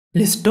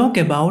Let's talk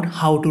about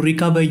how to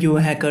recover your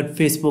hacked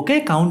Facebook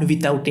account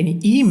without any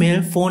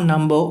email, phone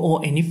number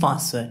or any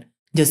password.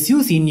 Just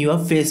using your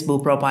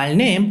Facebook profile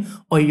name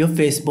or your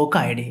Facebook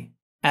ID.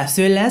 As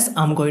well as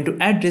I'm going to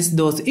address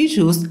those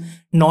issues.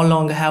 No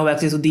longer have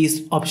access to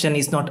this option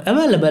is not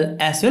available,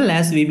 as well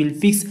as we will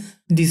fix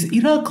this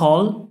error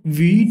called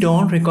we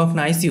don't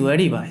recognize your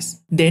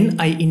device. Then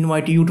I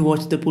invite you to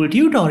watch the full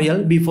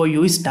tutorial before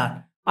you start.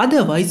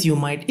 Otherwise, you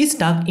might be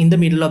stuck in the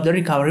middle of the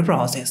recovery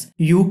process.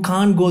 You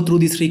can't go through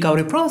this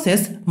recovery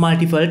process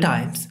multiple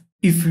times.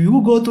 If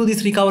you go through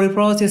this recovery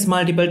process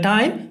multiple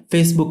times,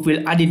 Facebook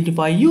will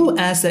identify you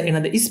as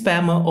another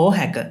spammer or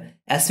hacker,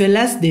 as well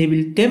as they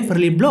will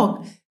temporarily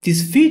block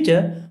this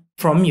feature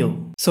from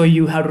you. So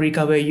you have to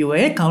recover your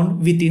account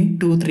within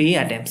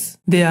 2-3 attempts.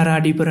 There are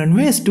different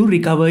ways to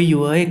recover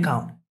your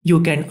account. You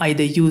can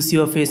either use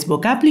your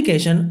Facebook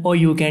application or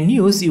you can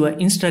use your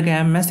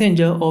Instagram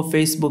Messenger or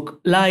Facebook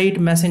Lite,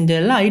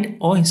 Messenger Lite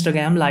or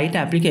Instagram Lite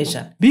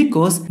application.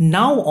 Because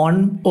now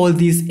on all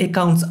these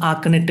accounts are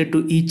connected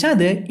to each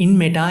other in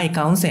Meta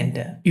Account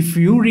Center. If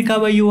you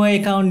recover your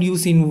account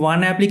using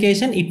one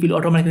application, it will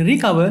automatically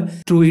recover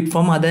through it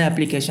from other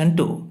application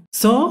too.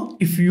 So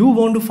if you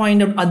want to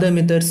find out other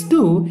methods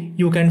too,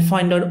 you can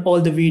find out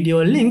all the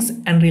video links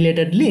and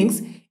related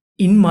links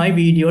in my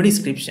video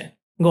description.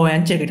 Go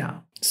and check it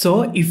out.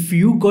 So if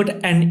you got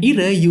an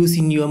error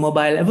using your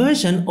mobile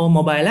version or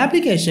mobile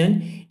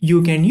application,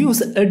 you can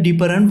use a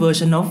different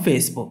version of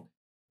Facebook.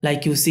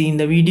 Like you see in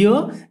the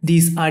video,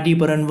 these are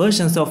different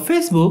versions of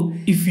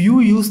Facebook. If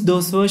you use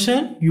those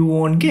versions, you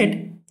won't get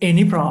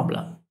any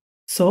problem.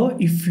 So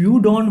if you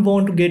don't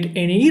want to get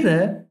any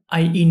error, I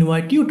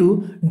invite you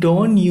to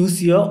don't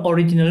use your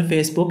original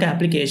Facebook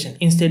application.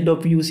 Instead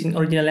of using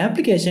original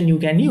application, you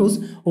can use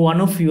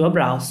one of your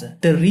browser.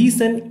 The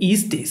reason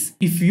is this.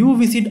 If you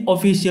visit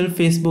official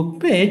Facebook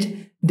page,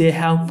 they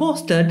have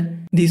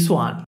posted this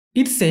one.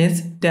 It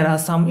says there are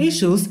some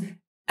issues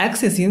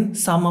accessing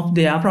some of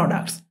their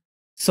products.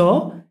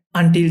 So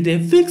until they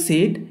fix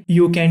it,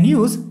 you can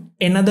use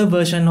another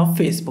version of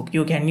Facebook.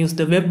 You can use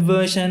the web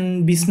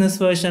version, business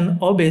version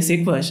or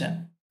basic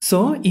version.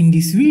 So in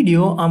this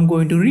video, I'm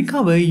going to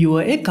recover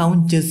your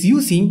account just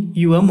using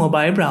your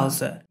mobile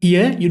browser.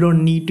 Here, you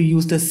don't need to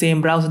use the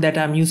same browser that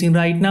I'm using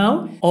right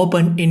now.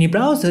 Open any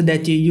browser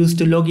that you used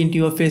to log into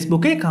your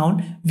Facebook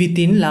account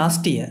within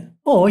last year.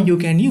 Or you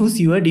can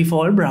use your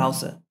default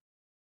browser.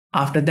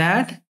 After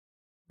that,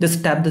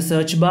 just tap the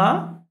search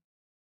bar.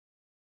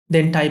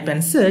 Then type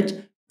and search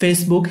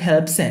Facebook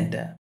Help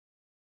Center.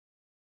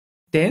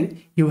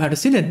 Then you have to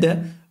select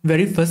the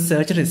very first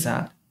search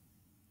result.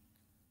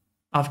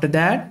 After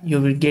that, you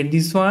will get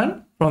this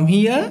one. From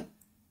here,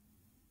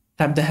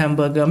 tap the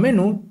hamburger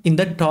menu in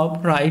the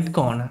top right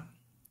corner.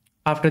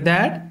 After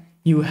that,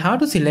 you have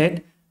to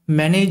select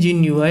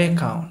Managing your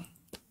account.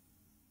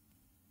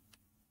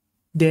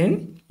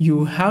 Then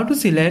you have to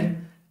select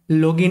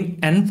Login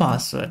and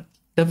Password,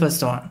 the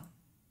first one.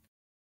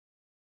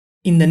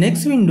 In the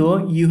next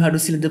window, you have to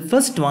select the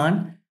first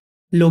one,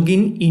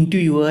 Login into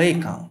your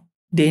account.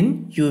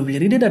 Then you will be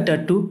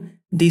redirected to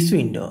this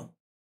window.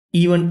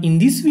 Even in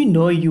this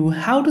window, you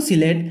have to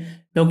select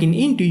login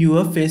into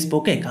your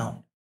Facebook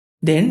account.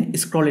 Then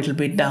scroll a little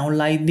bit down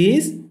like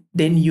this.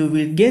 Then you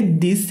will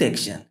get this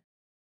section.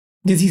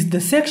 This is the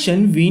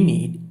section we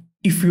need.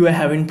 If you are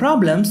having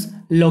problems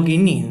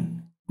logging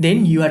in,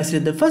 then you have to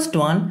select the first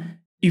one.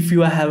 If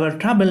you are having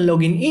trouble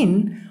logging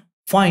in,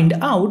 find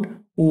out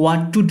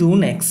what to do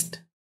next.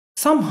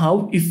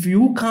 Somehow, if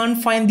you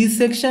can't find this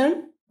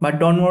section, but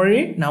don't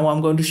worry, now I'm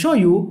going to show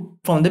you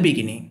from the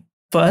beginning.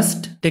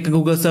 First, take a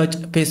Google search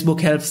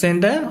Facebook Help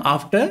Center.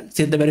 After,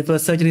 set the very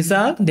first search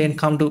result. Then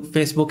come to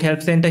Facebook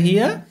Help Center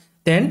here.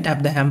 Then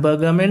tap the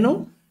hamburger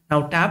menu.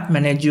 Now tap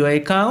Manage your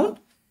account.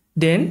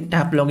 Then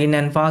tap Login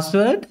and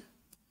Password.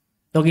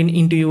 Login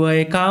into your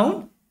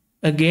account.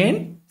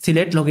 Again,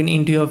 select Login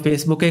into your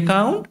Facebook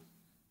account.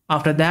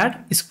 After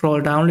that,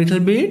 scroll down a little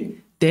bit.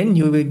 Then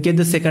you will get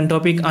the second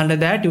topic. Under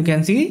that, you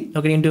can see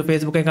Login into your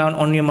Facebook account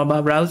on your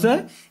mobile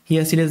browser.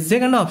 Here, select the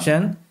second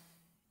option.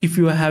 If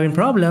you are having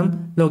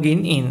problem,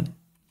 login in.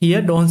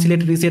 Here, don't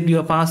select reset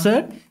your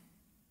password.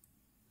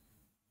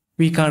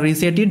 We can't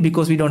reset it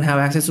because we don't have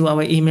access to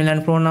our email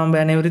and phone number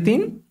and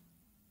everything.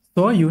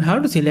 So you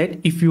have to select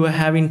if you are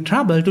having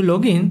trouble to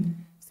log in,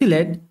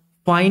 select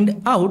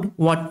find out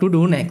what to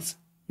do next.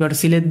 You have to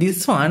select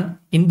this one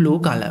in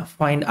blue color.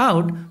 Find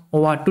out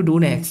what to do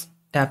next.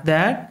 Tap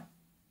that.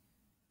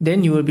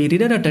 Then you will be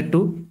redirected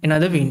to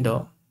another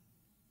window.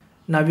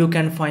 Now you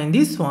can find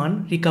this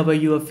one, recover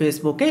your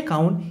Facebook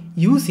account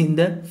using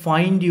the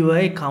Find Your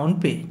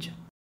Account page.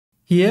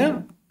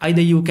 Here,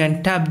 either you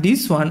can tap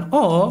this one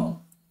or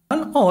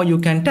you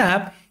can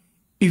tap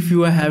if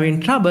you are having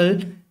trouble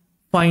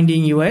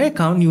finding your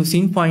account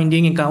using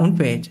Finding Account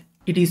page.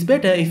 It is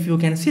better if you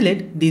can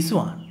select this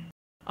one.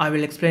 I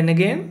will explain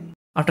again.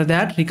 After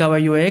that, recover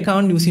your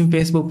account using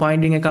Facebook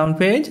Finding Account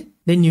page.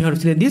 Then you have to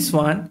select this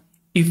one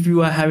if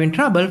you are having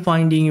trouble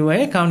finding your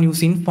account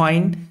using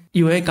Find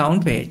Your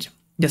Account page.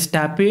 Just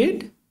tap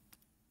it.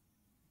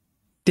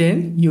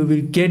 Then you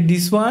will get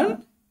this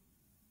one.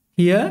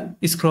 Here,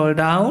 scroll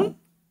down.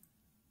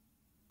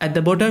 At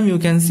the bottom, you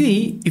can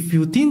see if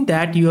you think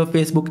that your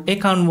Facebook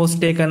account was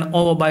taken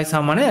over by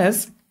someone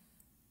else,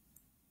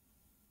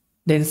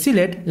 then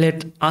select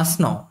let us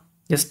know.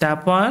 Just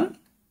tap one.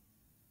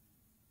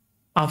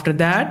 After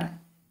that,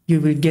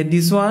 you will get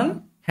this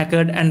one, hacked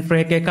and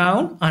fake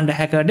account. Under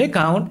hacked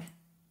account,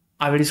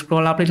 I will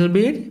scroll up a little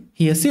bit.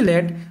 Here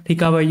select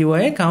recover your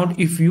account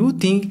if you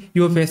think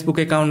your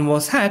Facebook account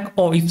was hacked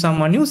or if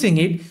someone using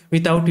it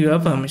without your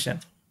permission.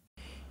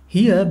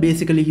 Here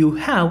basically you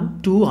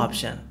have two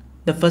options.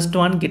 The first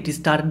one, get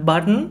started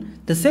button.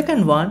 The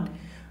second one,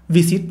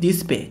 visit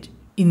this page.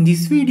 In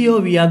this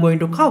video we are going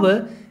to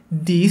cover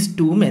these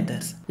two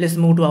methods. Let's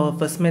move to our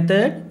first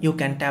method. You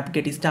can tap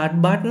get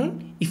started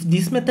button. If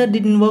this method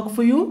didn't work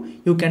for you,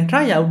 you can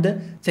try out the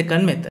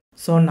second method.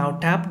 So now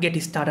tap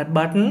get started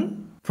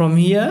button. From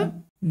here,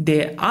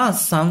 there are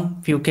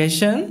some few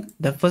questions.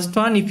 The first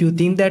one, if you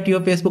think that your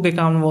Facebook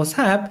account was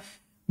hacked,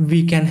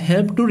 we can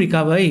help to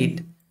recover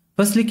it.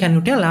 Firstly, can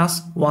you tell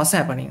us what's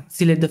happening?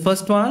 Select the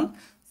first one.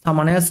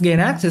 Someone else gain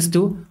access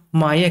to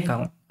my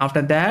account.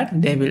 After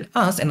that, they will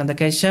ask another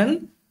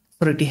question.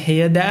 Sorry to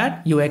hear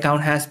that your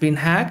account has been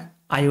hacked.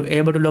 Are you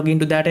able to log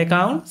into that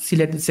account?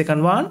 Select the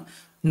second one.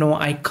 No,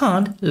 I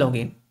can't log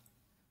in.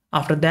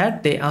 After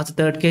that, they ask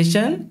the third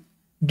question.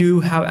 Do you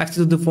have access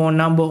to the phone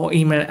number or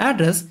email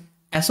address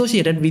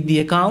associated with the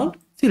account?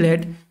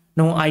 Select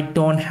no, I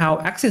don't have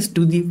access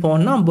to the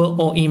phone number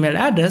or email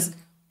address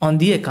on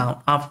the account.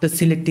 After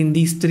selecting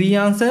these three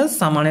answers,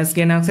 someone else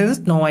can access.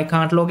 No, I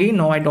can't log in.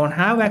 No, I don't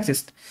have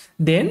access.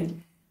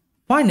 Then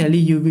finally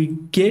you will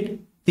get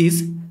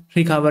this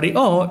recovery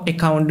or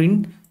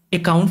account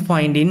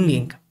finding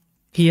link.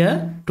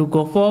 Here to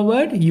go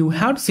forward, you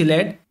have to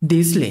select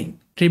this link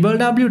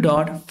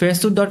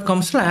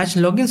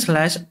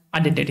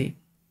www.facebook.com/login/identity.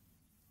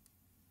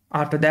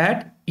 After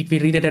that, it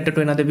will redirect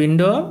to another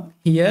window.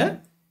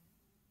 Here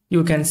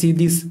you can see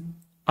this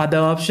other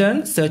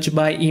option, search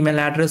by email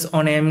address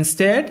or name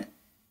instead.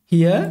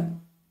 Here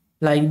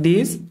like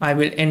this, I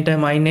will enter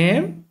my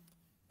name.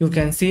 You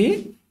can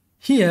see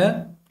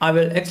here I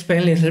will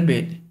explain a little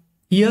bit.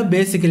 Here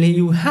basically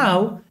you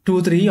have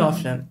 2-3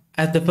 options.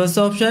 As the first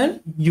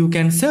option, you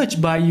can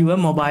search by your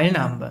mobile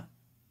number.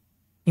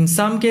 In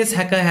some case,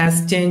 hacker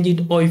has changed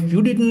it, or if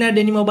you didn't add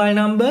any mobile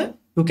number,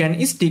 you can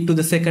stick to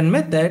the second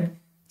method,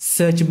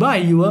 search by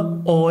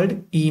your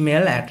old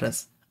email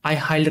address. I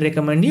highly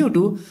recommend you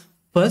to.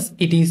 First,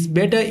 it is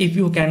better if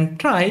you can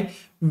try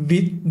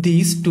with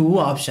these two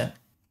options.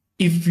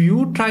 If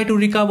you try to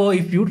recover,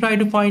 if you try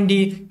to find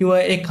your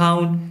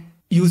account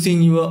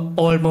using your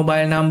old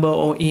mobile number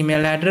or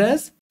email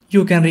address,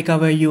 you can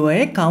recover your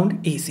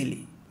account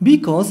easily.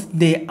 Because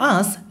they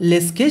ask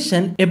less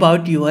question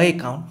about your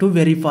account to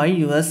verify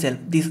yourself.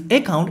 This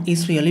account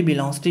is really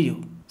belongs to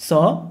you.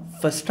 So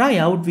first try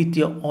out with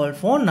your old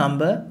phone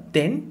number.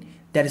 Then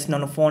there is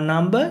no phone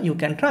number. You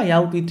can try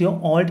out with your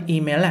old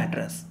email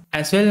address.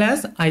 As well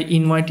as I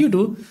invite you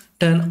to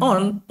turn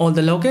on all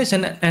the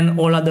location and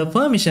all other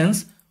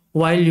permissions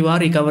while you are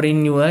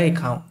recovering your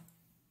account.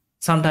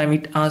 Sometimes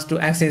it asks to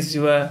access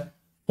your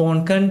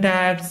phone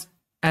contacts,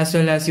 as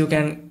well as you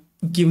can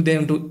give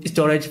them to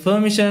storage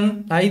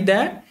permission like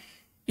that.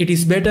 It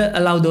is better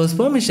allow those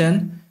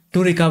permission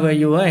to recover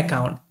your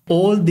account.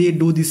 All they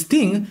do this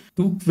thing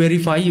to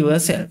verify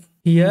yourself.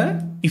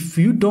 Here, if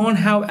you don't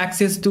have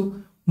access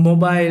to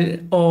mobile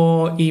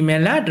or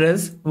email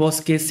address,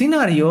 worst case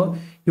scenario,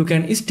 you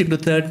can stick to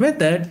third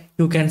method.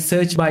 You can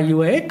search by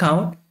your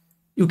account.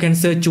 You can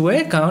search your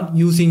account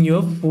using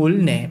your full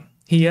name.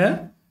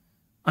 Here,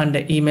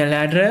 under email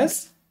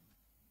address,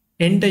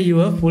 enter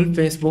your full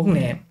Facebook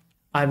name.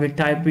 I will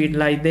type it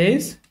like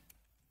this.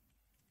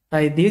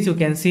 Like this, you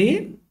can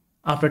see.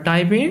 After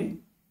typing,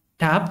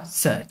 tap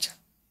search.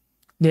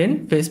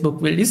 Then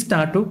Facebook will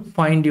start to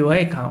find your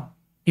account.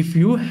 If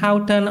you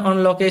have turned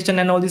on location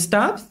and all these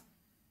stuff,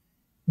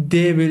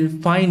 they will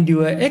find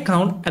your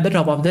account at the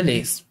top of the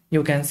list.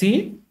 You can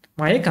see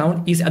my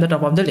account is at the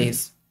top of the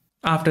list.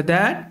 After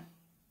that,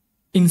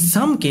 in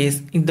some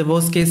case, in the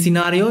worst case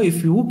scenario,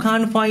 if you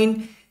can't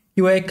find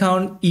your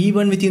account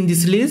even within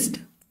this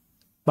list,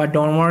 but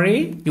don't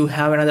worry, you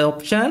have another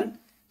option.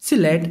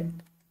 Select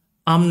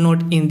I'm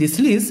not in this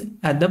list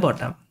at the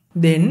bottom.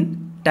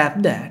 Then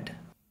tap that.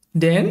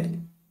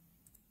 Then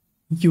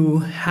you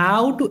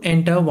have to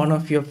enter one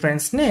of your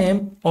friend's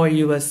name or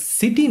your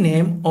city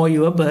name or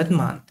your birth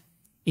month.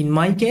 In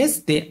my case,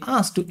 they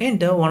asked to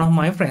enter one of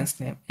my friend's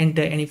name.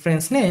 Enter any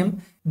friend's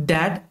name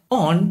that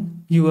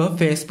on your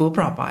Facebook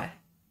profile.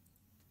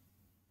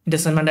 It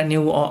doesn't matter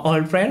new or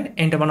old friend.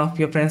 Enter one of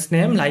your friend's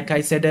name. Like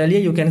I said earlier,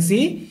 you can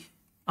see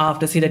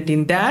after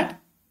selecting that,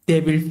 they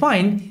will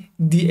find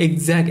the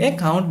exact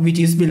account which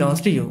is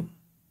belongs to you.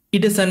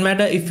 It doesn't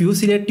matter if you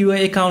select your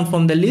account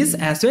from the list,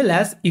 as well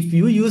as if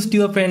you used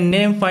your friend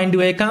name find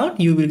your account,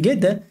 you will get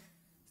the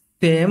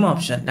same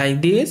option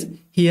like this.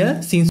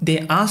 Here, since they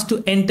asked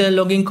to enter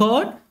login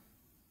code,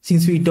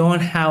 since we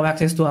don't have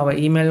access to our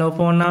email or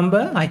phone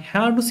number, I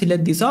have to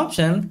select this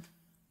option.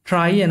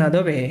 Try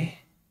another way.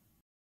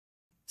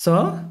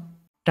 So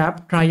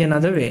tap try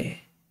another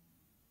way.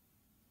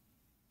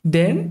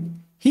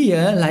 Then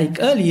here, like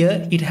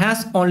earlier, it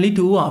has only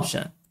two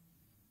options.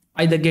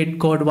 Either get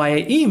code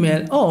via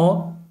email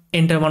or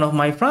enter one of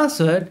my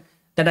passwords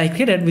that I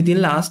created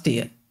within last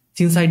year.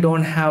 Since I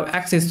don't have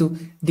access to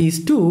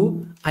these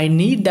two, I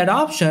need that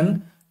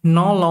option,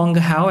 no longer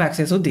have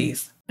access to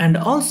these. And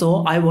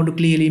also I want to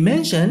clearly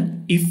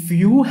mention, if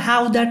you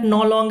have that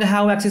no longer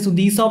have access to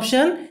this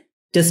option,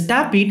 just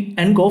tap it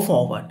and go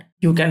forward.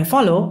 You can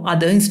follow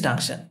other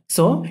instructions.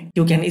 So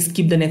you can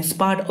skip the next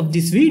part of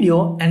this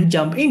video and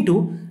jump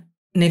into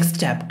next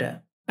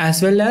chapter.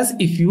 As well as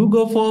if you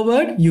go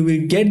forward, you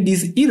will get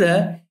this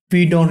error,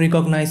 we don't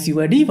recognize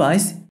your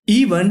device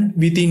even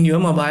within your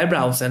mobile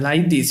browser,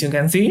 like this you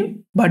can see.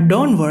 But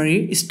don't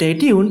worry, stay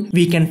tuned,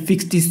 we can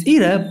fix this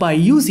error by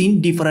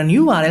using different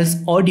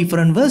URLs or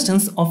different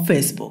versions of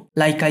Facebook.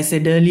 Like I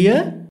said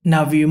earlier,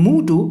 now we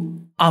move to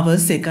our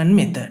second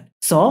method.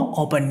 So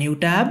open new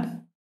tab.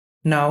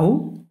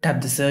 Now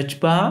tap the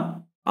search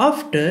bar.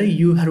 After,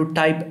 you have to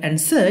type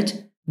and search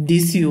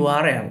this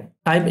URL.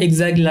 Type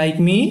exactly like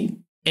me,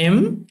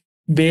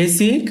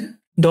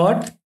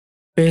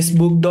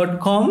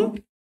 mbasic.facebook.com.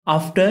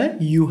 After,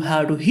 you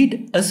have to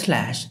hit a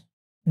slash.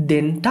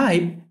 Then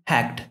type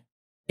hacked.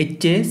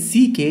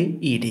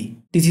 HACKED.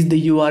 This is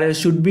the URL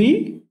should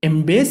be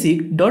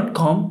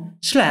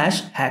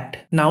mbasic.com/hacked.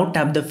 Now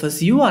tap the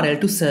first URL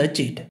to search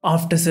it.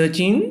 After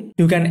searching,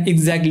 you can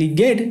exactly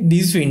get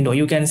this window.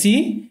 You can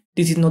see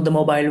this is not the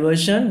mobile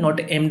version, not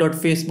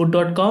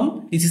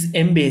m.facebook.com. This is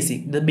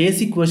mbasic, the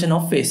basic version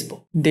of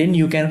Facebook. Then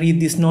you can read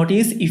this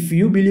notice. If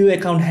you believe your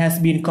account has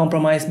been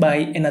compromised by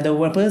another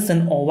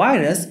person or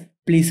virus,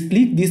 please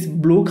click this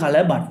blue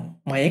color button.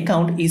 My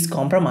account is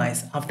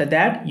compromised. After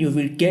that, you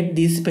will get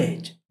this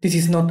page. This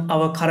is not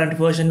our current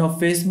version of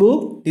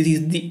Facebook. This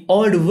is the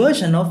old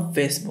version of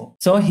Facebook.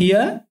 So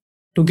here,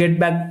 to get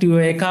back to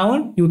your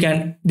account,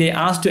 they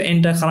ask to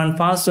enter current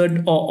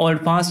password or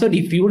old password.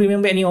 If you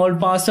remember any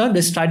old password,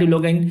 just try to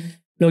log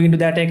into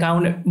that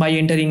account by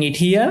entering it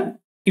here.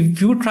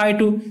 If you try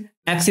to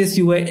access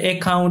your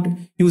account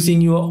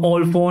using your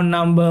old phone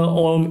number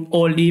or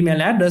old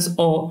email address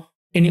or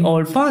any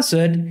old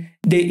password,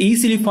 they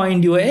easily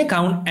find your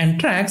account and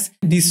tracks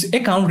this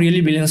account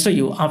really belongs to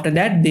you. After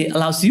that, they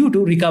allows you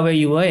to recover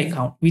your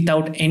account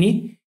without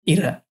any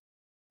error.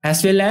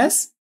 As well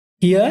as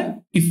here,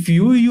 if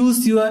you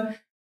use your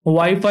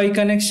Wi-Fi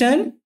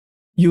connection,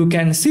 you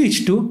can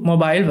switch to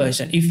mobile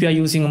version. If you are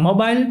using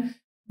mobile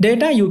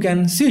data, you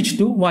can switch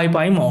to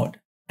Wi-Fi mode.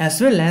 As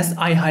well as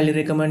I highly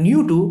recommend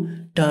you to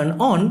turn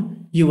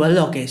on your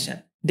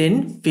location.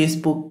 Then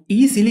Facebook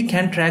easily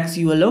can track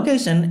your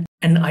location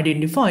and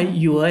identify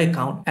your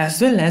account.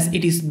 As well as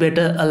it is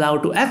better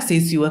allowed to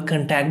access your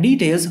contact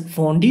details,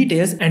 phone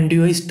details and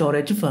your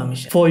storage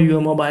permission for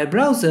your mobile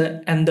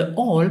browser and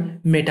all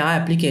Meta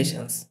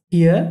applications.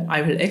 Here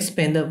I will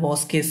explain the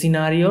worst case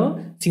scenario.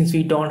 Since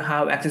we don't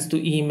have access to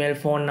email,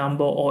 phone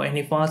number or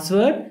any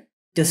password,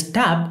 just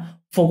tap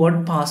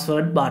forgot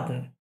password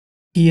button.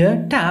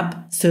 Here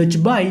tap search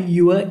by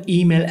your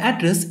email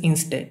address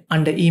instead.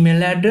 Under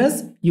email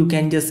address, you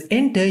can just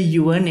enter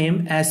your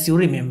name as you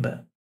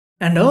remember.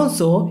 And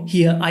also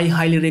here I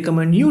highly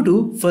recommend you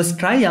to first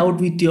try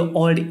out with your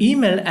old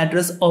email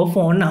address or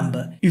phone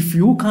number. If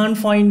you can't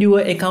find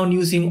your account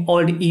using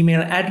old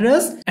email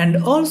address, and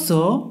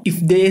also if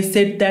they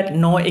said that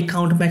no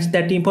account match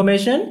that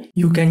information,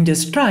 you can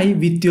just try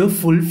with your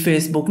full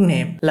Facebook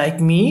name. Like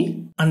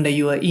me, under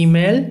your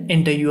email,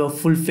 enter your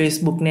full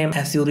Facebook name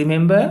as you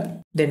remember.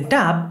 Then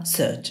tap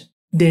search.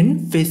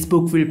 Then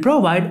Facebook will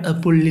provide a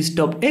full list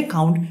of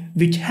accounts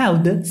which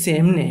have the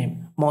same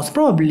name. Most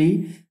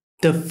probably,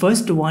 the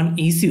first one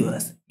is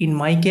yours. In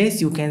my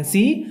case, you can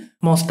see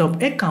most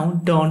of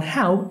accounts don't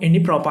have any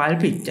profile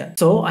picture.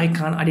 So I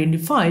can't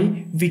identify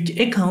which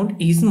account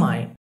is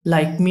mine.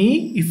 Like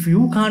me, if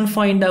you can't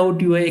find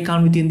out your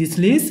account within this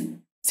list,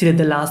 select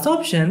the last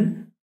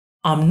option.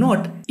 I'm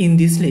not in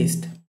this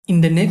list.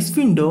 In the next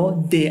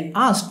window, they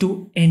ask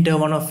to enter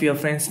one of your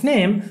friend's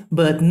name,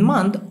 birth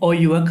month or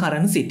your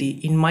current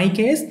city. In my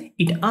case,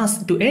 it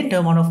asks to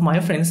enter one of my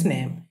friend's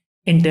name.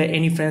 Enter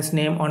any friend's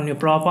name on your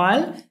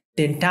profile,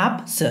 then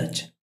tap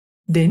search.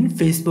 Then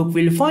Facebook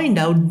will find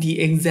out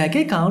the exact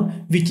account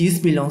which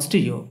belongs to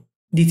you.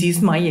 This is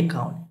my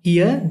account.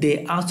 Here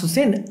they ask to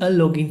send a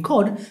login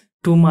code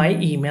to my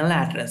email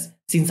address.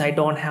 Since I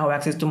don't have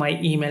access to my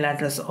email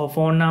address or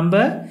phone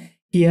number,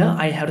 here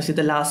I have to see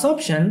the last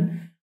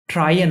option.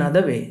 Try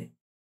another way.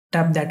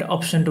 Tap that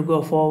option to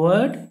go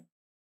forward.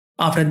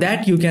 After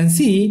that, you can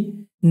see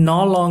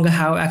no longer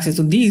have access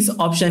to this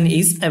option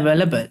is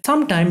available.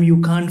 Sometimes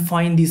you can't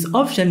find this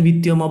option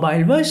with your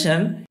mobile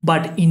version,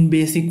 but in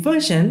basic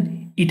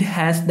version, it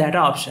has that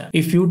option.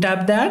 If you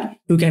tap that,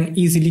 you can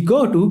easily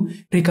go to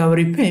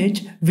recovery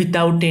page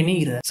without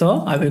any error.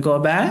 So I will go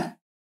back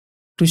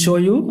to show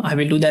you. I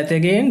will do that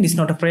again. This is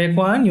not a fake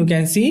one. You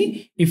can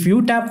see if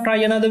you tap try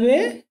another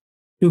way,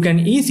 you can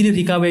easily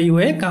recover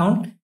your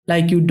account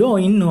like you do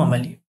in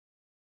normally.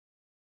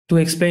 To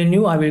explain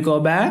you, I will go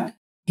back.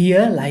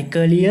 Here, like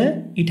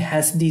earlier, it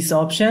has this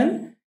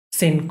option,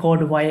 send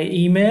code via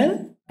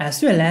email,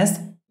 as well as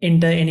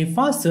enter any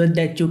password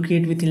that you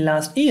create within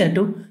last year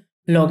to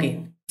log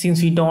in.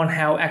 Since we don't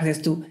have access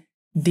to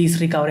this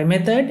recovery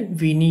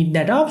method, we need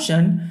that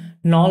option.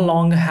 No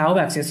longer have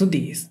access to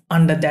this.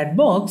 Under that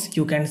box,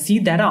 you can see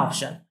that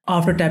option.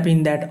 After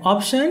tapping that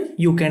option,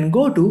 you can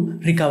go to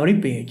recovery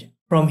page.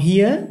 From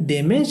here,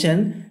 they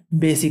mention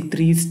basic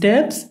 3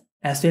 steps,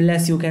 as well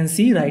as you can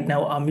see right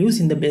now I'm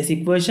using the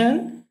basic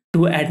version.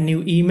 To add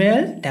new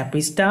email, tap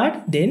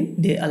restart, then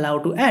they allow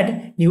to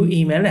add new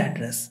email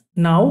address.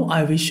 Now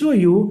I will show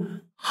you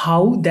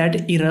how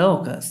that error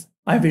occurs.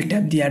 I will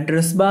tap the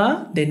address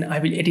bar, then I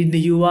will edit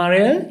the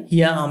URL.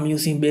 Here I'm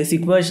using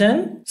basic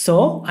version,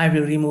 so I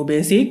will remove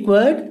basic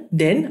word,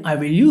 then I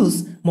will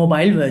use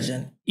mobile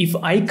version. If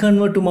I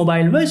convert to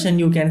mobile version,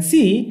 you can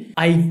see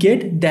I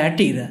get that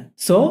error.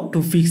 So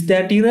to fix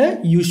that error,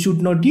 you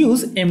should not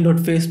use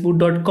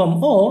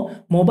m.facebook.com or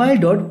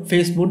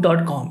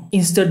mobile.facebook.com.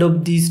 Instead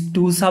of these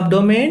two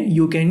subdomains,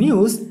 you can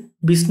use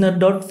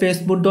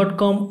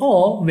business.facebook.com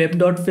or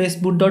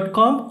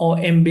web.facebook.com or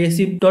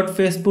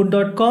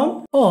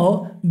mbasic.facebook.com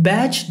or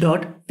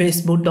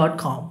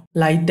batch.facebook.com.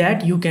 Like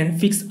that, you can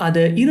fix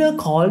other error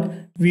called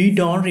we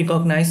don't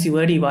recognize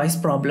your device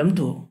problem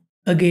too.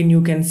 Again,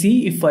 you can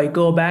see if I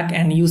go back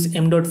and use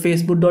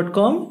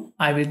m.facebook.com,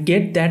 I will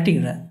get that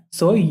error.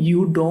 So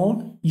you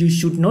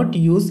should not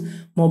use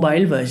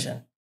mobile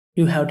version.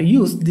 You have to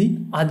use the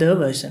other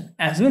version,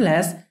 as well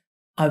as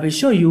I will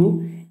show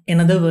you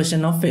another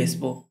version of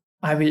Facebook.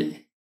 I will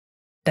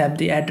tap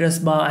the address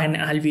bar and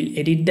I will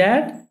edit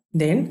that.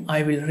 Then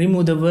I will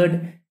remove the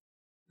word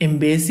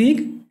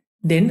mbasic.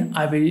 Then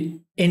I will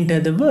enter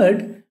the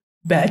word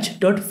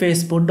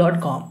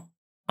batch.facebook.com.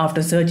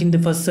 After searching the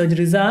first search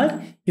result,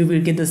 you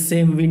will get the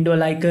same window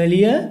like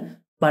earlier,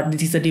 but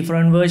this is a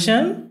different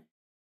version.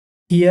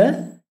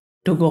 Here,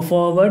 to go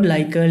forward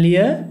like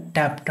earlier,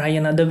 tap try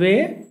another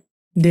way.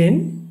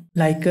 Then,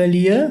 like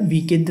earlier,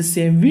 we get the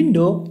same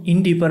window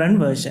in different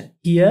version.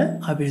 Here,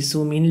 I will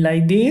zoom in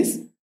like this.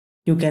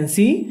 You can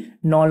see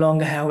no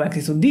longer have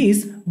access to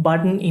this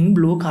button in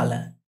blue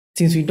color.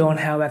 Since we don't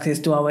have access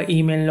to our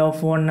email or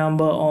phone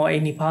number or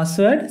any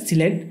password,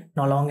 select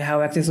no longer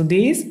have access to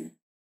this.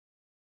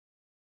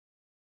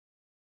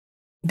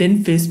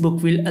 Then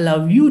Facebook will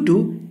allow you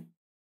to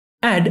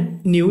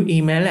add new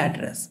email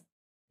address.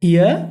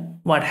 Here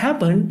what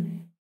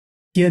happened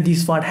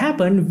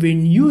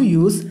when you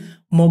use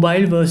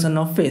mobile version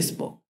of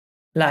Facebook.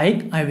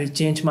 Like I will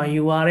change my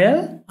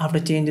URL.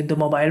 After changing the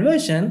mobile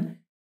version,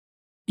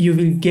 you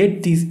will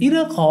get this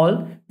error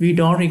called we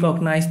don't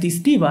recognize this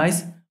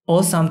device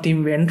or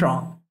something went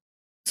wrong.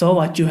 So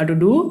what you have to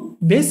do,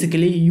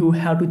 basically you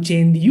have to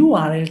change the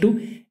URL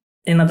to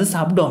another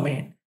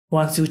subdomain.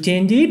 Once you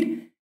change it,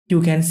 you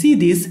can see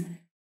this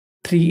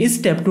 3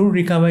 steps to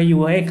recover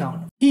your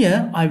account.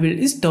 Here I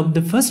will stop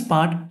the first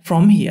part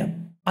from here.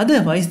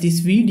 Otherwise this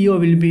video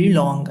will be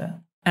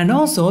longer. And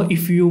also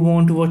if you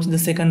want to watch the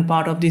second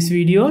part of this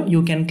video,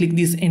 you can click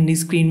this end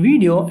screen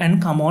video and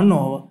come on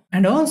over.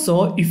 And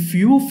also if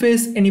you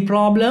face any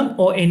problem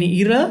or any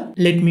error,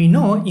 let me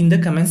know in the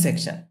comment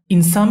section.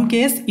 In some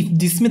case, if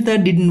this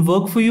method didn't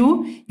work for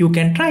you, you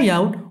can try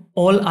out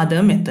all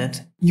other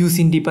methods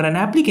using different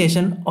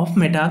application of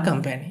Meta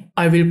company.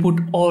 I will put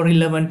all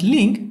relevant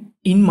link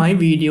in my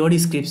video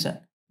description.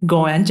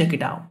 Go and check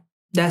it out.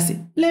 That's it.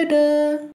 Later.